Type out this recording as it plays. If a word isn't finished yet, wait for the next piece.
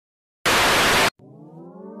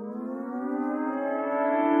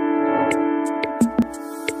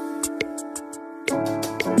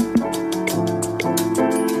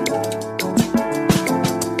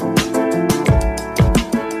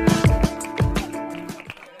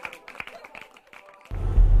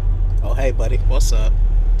buddy? What's up?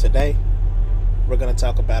 Today, we're going to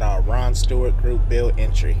talk about our Ron Stewart group build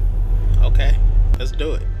entry. Okay, let's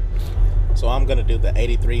do it. So I'm going to do the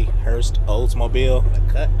 83 Hearst Oldsmobile,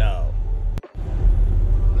 the cut dog.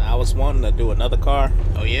 Now I was wanting to do another car.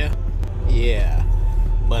 Oh yeah? Yeah.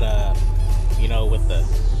 But you know, with the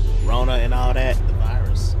Rona and all that, The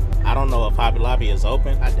virus. I don't know if Hobby Lobby is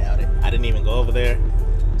open. I doubt it. I didn't even go over there,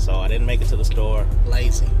 so I didn't make it to the store.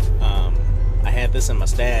 Lazy. I had this in my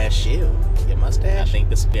stash. Ew. Your mustache? I think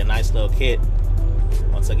this would be a nice little kit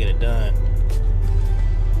once I get it done.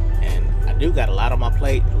 And I do got a lot on my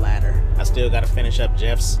plate. Ladder. I still got to finish up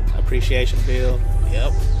Jeff's appreciation build.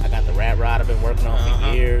 Yep. I got the rat rod I've been working on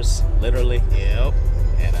for years, literally. Yep.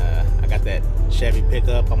 And I got that Chevy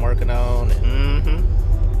pickup I'm working on. And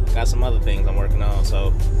got some other things I'm working on.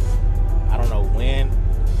 So I don't know when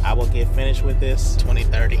I will get finished with this.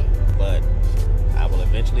 2030. But I will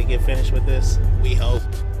eventually get finished with this. We hope.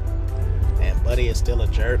 And Buddy is still a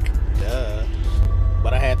jerk. Duh.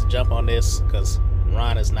 But I had to jump on this because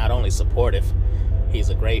Ron is not only supportive, he's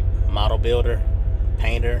a great model builder,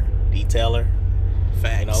 painter, detailer.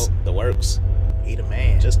 Facts. You know, the works. He the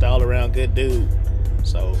man. Just all around good dude.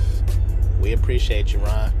 So we appreciate you,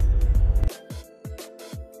 Ron.